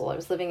Council. I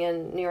was living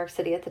in New York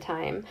City at the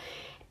time,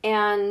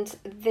 and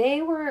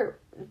they were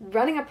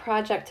running a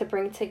project to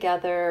bring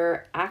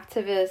together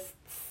activists,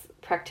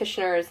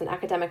 practitioners, and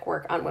academic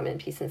work on women,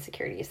 peace, and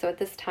security. So at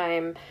this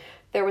time,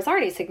 there was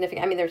already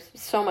there's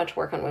so much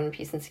work on women,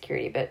 peace, and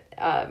security, but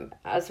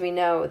as we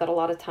know, that a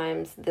lot of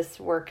times this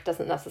work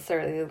doesn't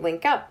necessarily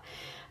link up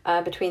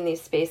between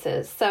these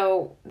spaces.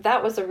 So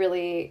that was a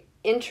really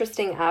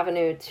interesting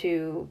avenue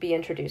to be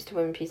introduced to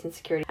women, peace, and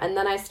security. And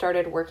then I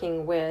started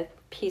working with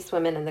Peace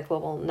Women and the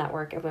global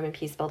network of women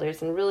peace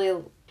builders, and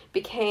really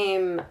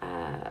became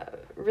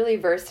really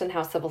versed in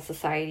how civil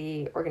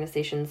society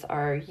organizations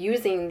are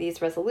using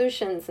these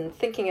resolutions and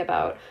thinking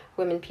about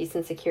women, peace,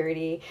 and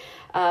security,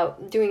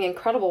 doing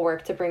incredible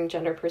work to bring a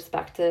gender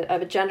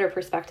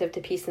perspective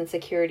to peace and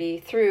security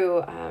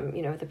through,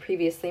 the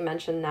previously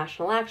mentioned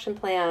national action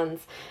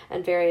plans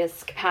and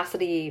various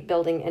capacity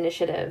building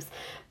initiatives.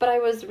 But I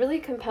was really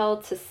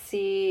compelled to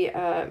see,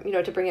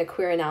 to bring a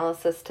queer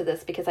analysis to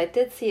this, because I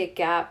did see a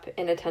gap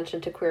in attention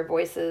to queer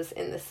voices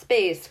in the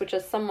space, which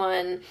is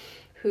someone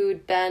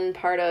who'd been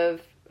part of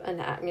and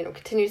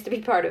continues to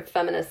be part of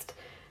feminist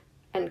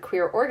and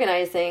queer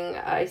organizing.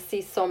 I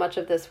see so much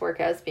of this work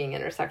as being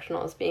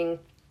intersectional, as being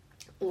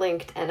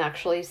linked, and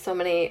actually so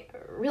many,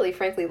 really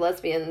frankly,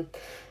 lesbians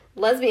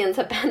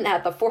have been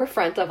at the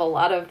forefront of a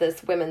lot of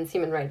this women's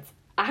human rights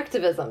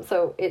activism.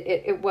 So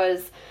it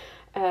was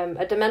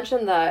a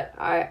dimension that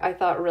I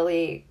thought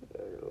really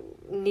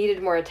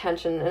needed more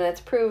attention, and it's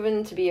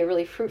proven to be a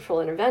really fruitful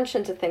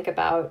intervention to think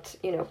about,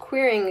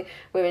 queering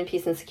women,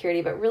 peace, and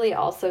security, but really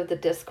also the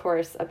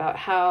discourse about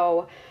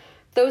how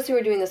those who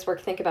are doing this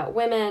work think about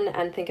women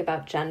and think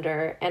about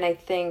gender. And I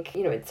think,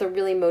 it's a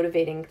really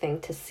motivating thing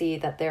to see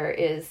that there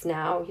is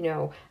now,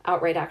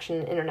 Outright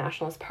Action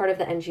International as part of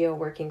the NGO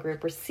working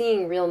group. We're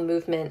seeing real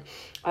movement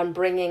on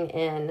bringing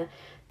in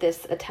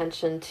this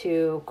attention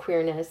to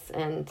queerness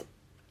and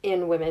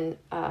in women,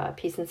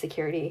 peace, and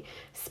security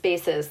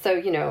spaces.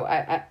 So,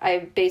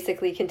 I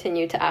basically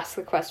continue to ask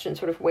the question,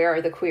 sort of, where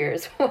are the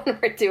queers when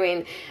we're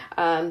doing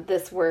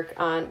this work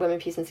on women,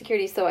 peace, and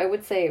security? So I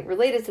would say,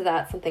 related to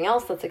that, something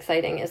else that's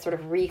exciting is sort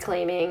of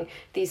reclaiming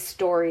these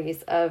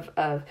stories of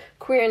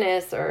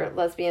queerness or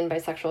lesbian,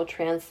 bisexual,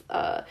 trans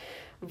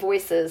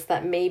voices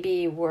that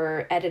maybe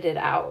were edited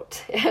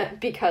out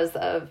because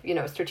of,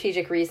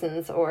 strategic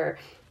reasons, or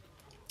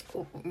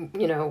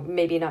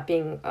maybe not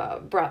being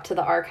brought to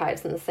the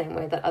archives in the same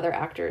way that other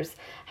actors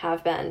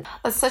have been.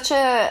 It's such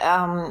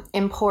a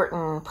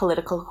important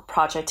political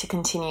project to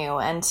continue,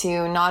 and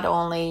to not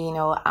only,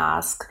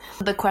 ask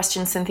the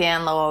question Cynthia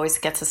Ann Lowe always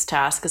gets us to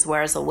ask is,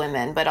 where is the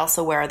women, but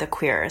also where are the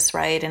queers,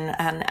 right?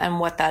 And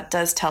what that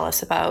does tell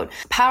us about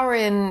power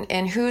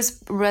in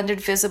who's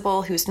rendered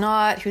visible, who's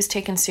not, who's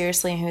taken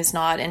seriously and who's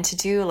not, and to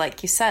do,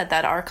 like you said,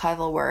 that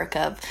archival work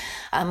of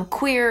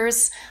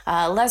queers,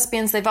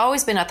 lesbians. They've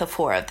always been at the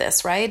fore of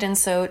this, right? And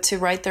so to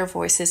write their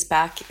voices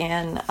back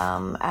in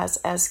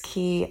as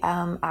key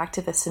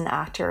activists and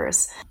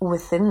actors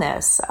within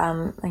this,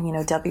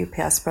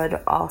 WPS,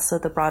 but also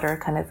the broader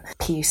kind of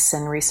peace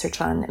and research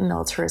on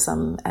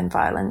militarism and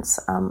violence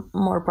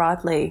more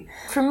broadly.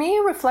 For me,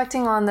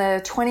 reflecting on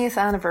the 20th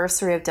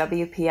anniversary of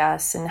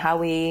WPS and how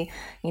we,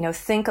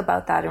 think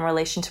about that in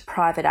relation to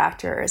private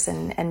actors,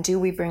 and do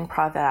we bring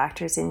private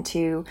actors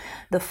into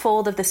the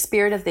fold of the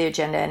spirit of the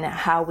agenda, and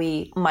how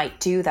we might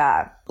do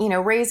that,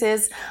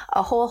 raises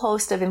a whole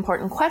host of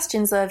important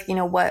questions of,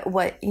 what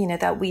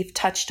that we've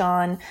touched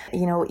on,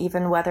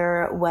 even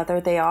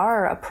whether they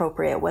are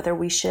appropriate, whether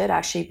we should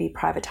actually be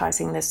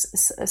privatizing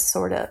this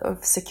sort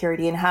of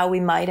security, and how we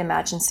might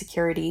imagine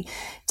security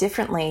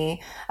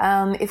differently.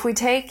 If we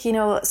take,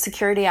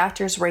 security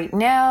actors right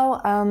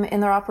now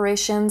in their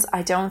operations,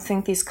 I don't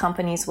think these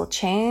companies will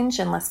change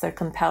unless they're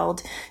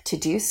compelled to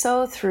do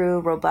so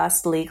through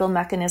robust legal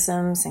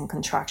mechanisms and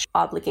contractual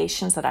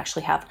obligations that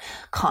actually have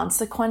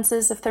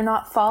consequences if if they're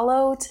not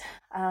followed.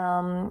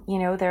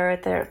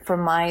 They're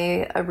from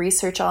my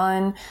research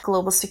on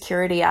global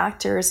security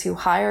actors who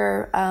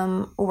hire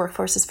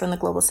workforces from the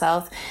global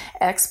south,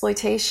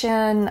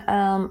 exploitation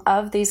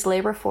of these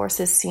labor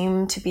forces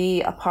seem to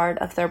be a part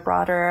of their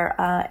broader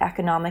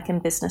economic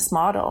and business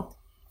model.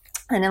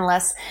 And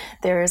unless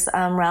there's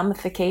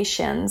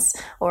ramifications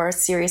or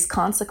serious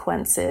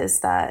consequences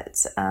that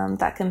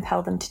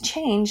compel them to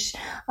change,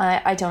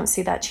 I don't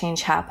see that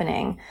change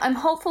happening. I'm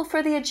hopeful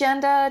for the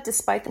agenda,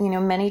 despite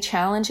many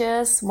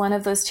challenges. One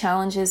of those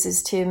challenges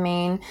is to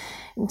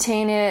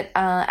maintain it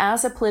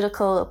as a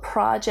political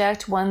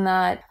project, one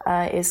that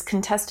is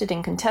contested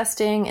and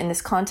contesting. In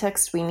this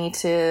context, we need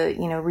to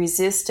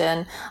resist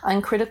an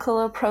uncritical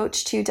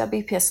approach to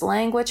WPS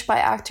language by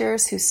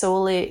actors whose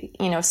sole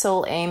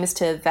aim is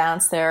to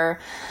advance their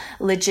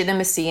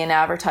legitimacy and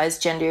advertise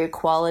gender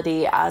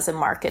equality as a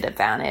market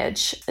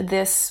advantage.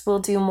 This will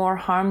do more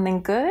harm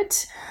than good.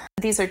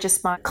 These are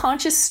just my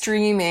conscious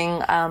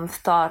streaming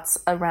thoughts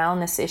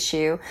around this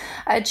issue.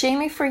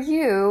 Jamie, for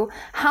you,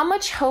 how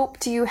much hope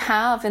do you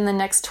have in the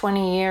next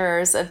 20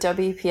 years of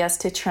WPS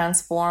to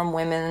transform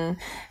women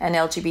and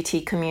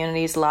LGBT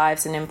communities'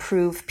 lives and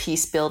improve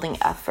peace-building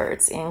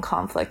efforts in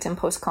conflict and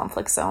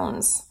post-conflict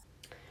zones?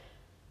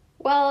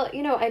 Well,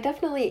 I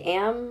definitely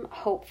am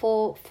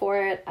hopeful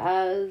for it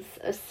as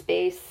a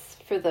space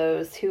for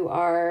those who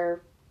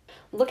are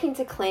looking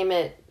to claim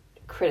it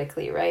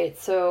critically, right?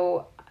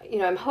 So,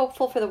 I'm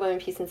hopeful for the Women,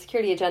 Peace, and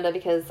Security agenda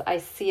because I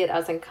see it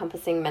as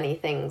encompassing many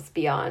things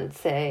beyond,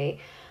 say,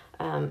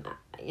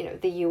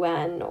 the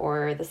UN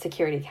or the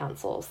Security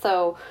Council.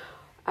 So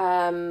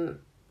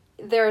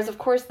there is, of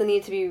course, the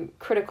need to be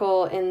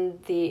critical in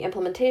the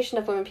implementation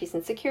of Women, Peace,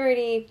 and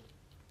Security,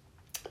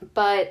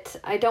 but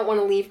I don't want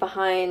to leave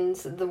behind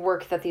the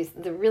work that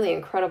the really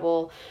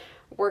incredible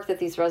work that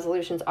these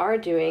resolutions are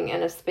doing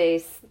in a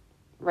space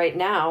right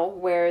now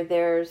where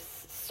there's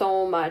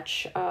so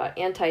much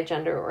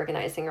anti-gender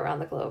organizing around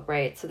the globe,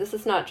 right? So this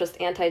is not just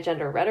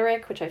anti-gender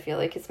rhetoric, which I feel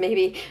like is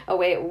maybe a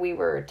way we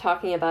were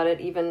talking about it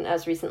even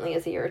as recently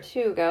as a year or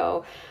two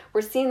ago.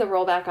 We're seeing the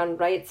rollback on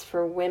rights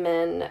for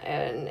women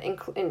and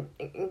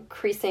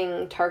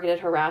increasing targeted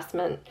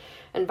harassment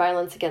and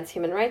violence against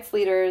human rights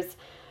leaders,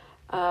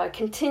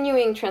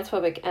 continuing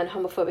transphobic and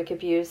homophobic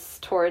abuse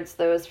towards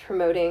those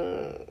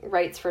promoting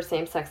rights for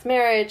same-sex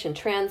marriage and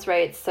trans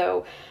rights.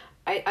 So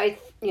I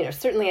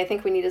certainly I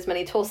think we need as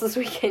many tools as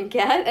we can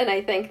get. And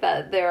I think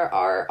that there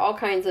are all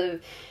kinds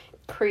of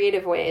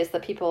creative ways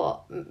that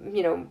people,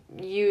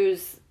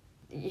 use,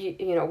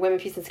 Women,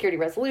 Peace, and Security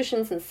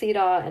resolutions and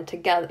CEDAW and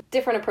together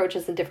different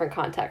approaches in different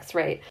contexts,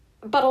 right?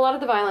 But a lot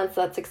of the violence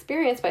that's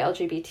experienced by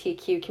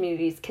LGBTQ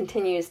communities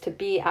continues to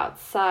be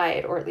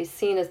outside, or at least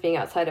seen as being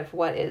outside of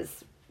what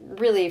is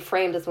really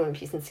framed as Women,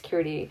 Peace, and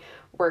Security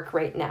work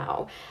right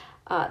now.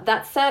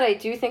 That said, I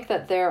do think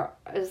that there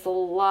is a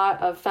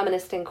lot of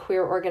feminist and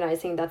queer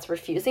organizing that's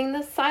refusing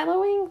this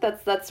siloing.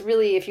 That's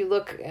really, if you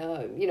look,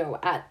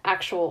 at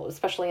actual,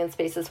 especially in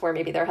spaces where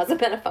maybe there hasn't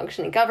been a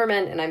functioning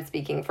government, and I'm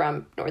speaking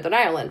from Northern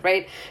Ireland,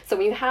 right? So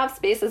when you have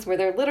spaces where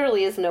there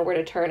literally is nowhere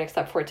to turn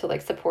except for to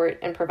support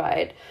and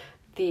provide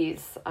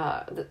these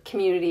the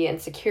community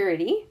and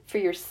security for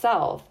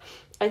yourself,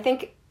 I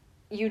think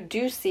you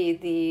do see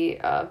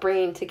the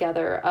bringing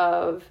together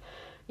of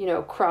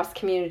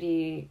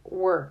cross-community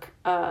work.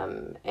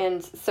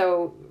 And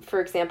so, for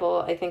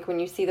example, I think when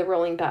you see the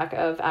rolling back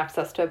of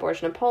access to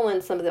abortion in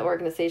Poland, some of the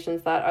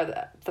organizations that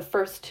are the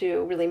first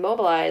to really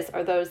mobilize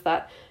are those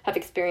that have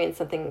experienced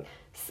something,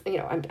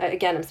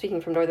 I'm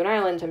speaking from Northern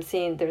Ireland, I'm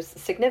seeing there's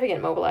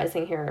significant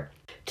mobilizing here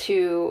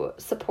to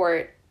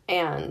support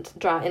and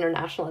draw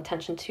international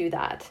attention to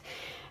that.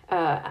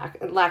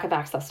 Lack of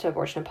access to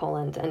abortion in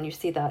Poland. And you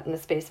see that in the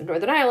space of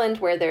Northern Ireland,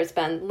 where there's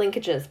been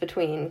linkages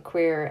between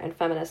queer and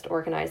feminist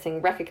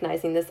organizing,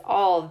 recognizing this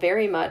all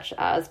very much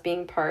as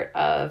being part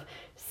of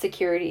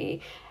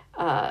security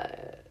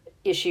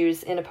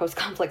issues in a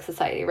post-conflict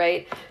society,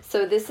 right?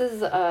 So this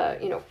is,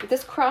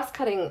 this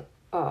cross-cutting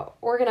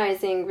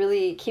organizing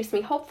really keeps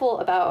me hopeful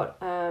about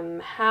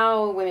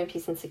how Women,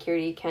 Peace, and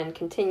Security can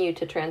continue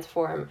to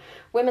transform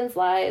women's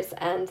lives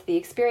and the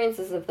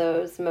experiences of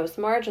those most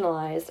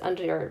marginalized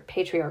under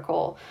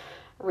patriarchal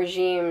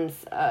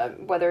regimes,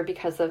 whether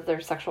because of their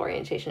sexual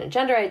orientation and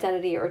gender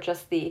identity or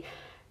just the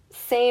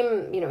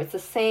same, it's the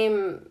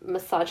same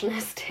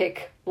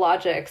misogynistic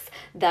logics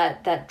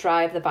that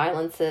drive the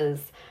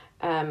violences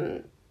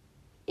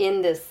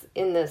in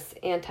this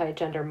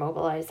anti-gender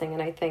mobilizing.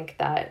 And I think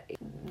that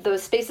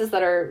those spaces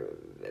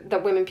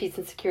that Women, Peace,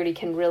 and Security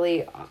can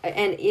really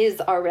and is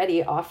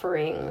already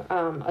offering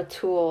a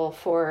tool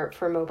for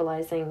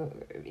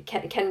mobilizing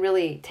can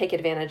really take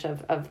advantage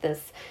of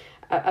this,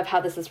 of how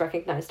this is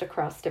recognized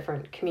across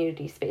different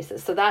community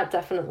spaces. So that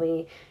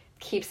definitely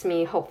keeps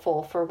me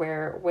hopeful for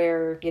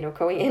where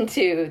going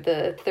into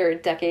the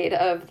third decade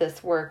of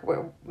this work,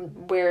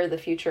 where the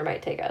future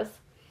might take us.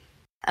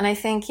 And I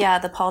think,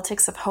 the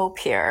politics of hope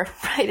here,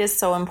 right, is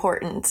so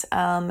important.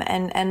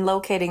 And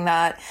locating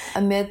that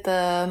amid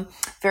the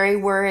very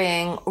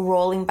worrying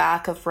rolling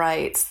back of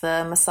rights,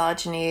 the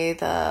misogyny,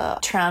 the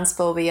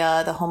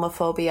transphobia, the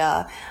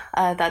homophobia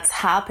that's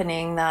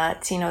happening,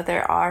 that,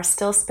 there are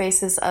still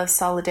spaces of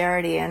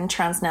solidarity and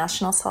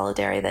transnational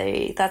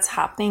solidarity that's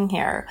happening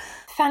here.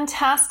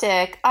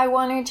 Fantastic. I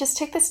want to just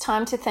take this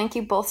time to thank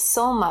you both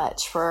so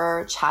much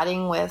for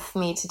chatting with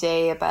me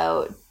today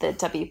about the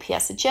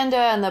WPS agenda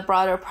and the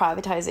broader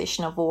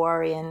privatization of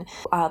war in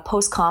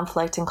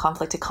post-conflict and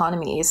conflict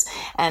economies,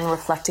 and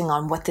reflecting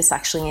on what this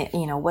actually,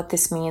 what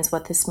this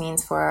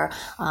means for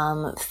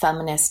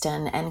feminist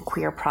and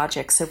queer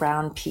projects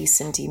around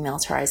peace and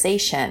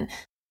demilitarization.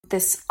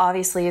 This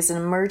obviously is an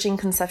emerging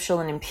conceptual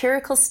and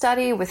empirical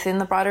study within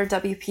the broader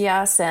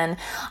WPS, and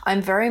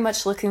I'm very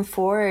much looking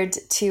forward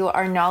to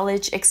our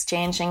knowledge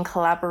exchange and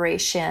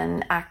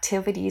collaboration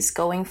activities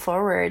going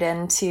forward,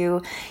 and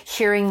to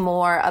hearing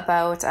more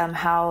about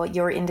how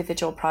your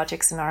individual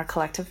projects and our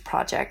collective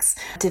projects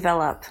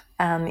develop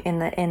in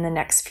the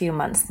next few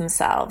months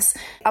themselves.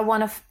 I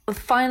want to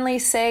finally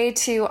say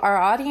to our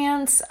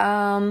audience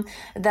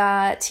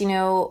that,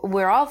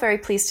 we're all very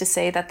pleased to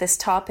say that this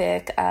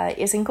topic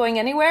isn't going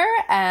anywhere,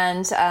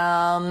 and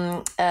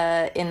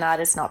in that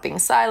it's not being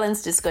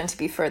silenced, it's going to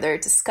be further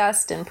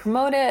discussed and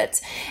promoted,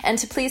 and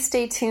to please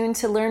stay tuned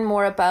to learn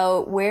more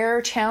about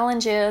where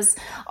challenges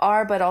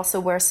are, but also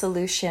where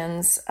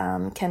solutions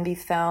can be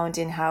found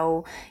in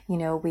how,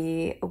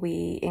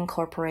 we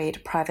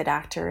incorporate private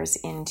actors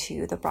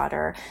into the broader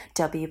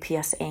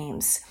WPS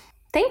aims.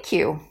 Thank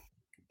you.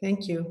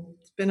 Thank you.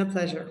 It's been a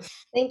pleasure.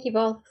 Thank you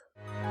both.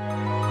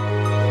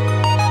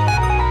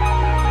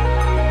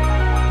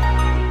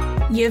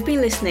 You have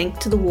been listening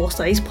to the War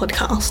Studies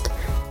podcast,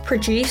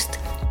 produced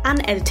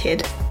and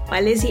edited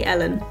by Lizzie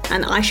Ellen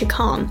and Aisha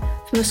Khan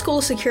from the School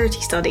of Security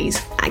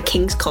Studies at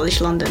King's College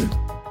London.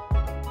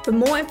 For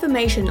more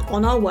information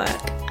on our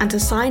work and to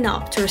sign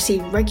up to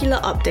receive regular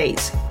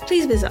updates,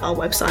 please visit our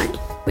website,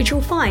 which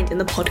you'll find in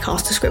the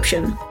podcast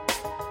description.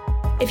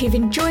 If you've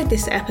enjoyed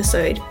this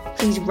episode,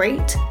 please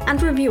rate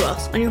and review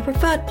us on your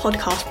preferred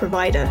podcast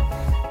provider.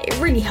 It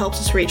really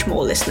helps us reach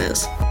more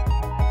listeners.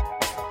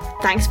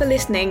 Thanks for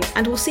listening,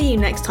 and we'll see you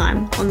next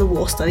time on the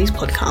War Studies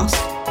podcast.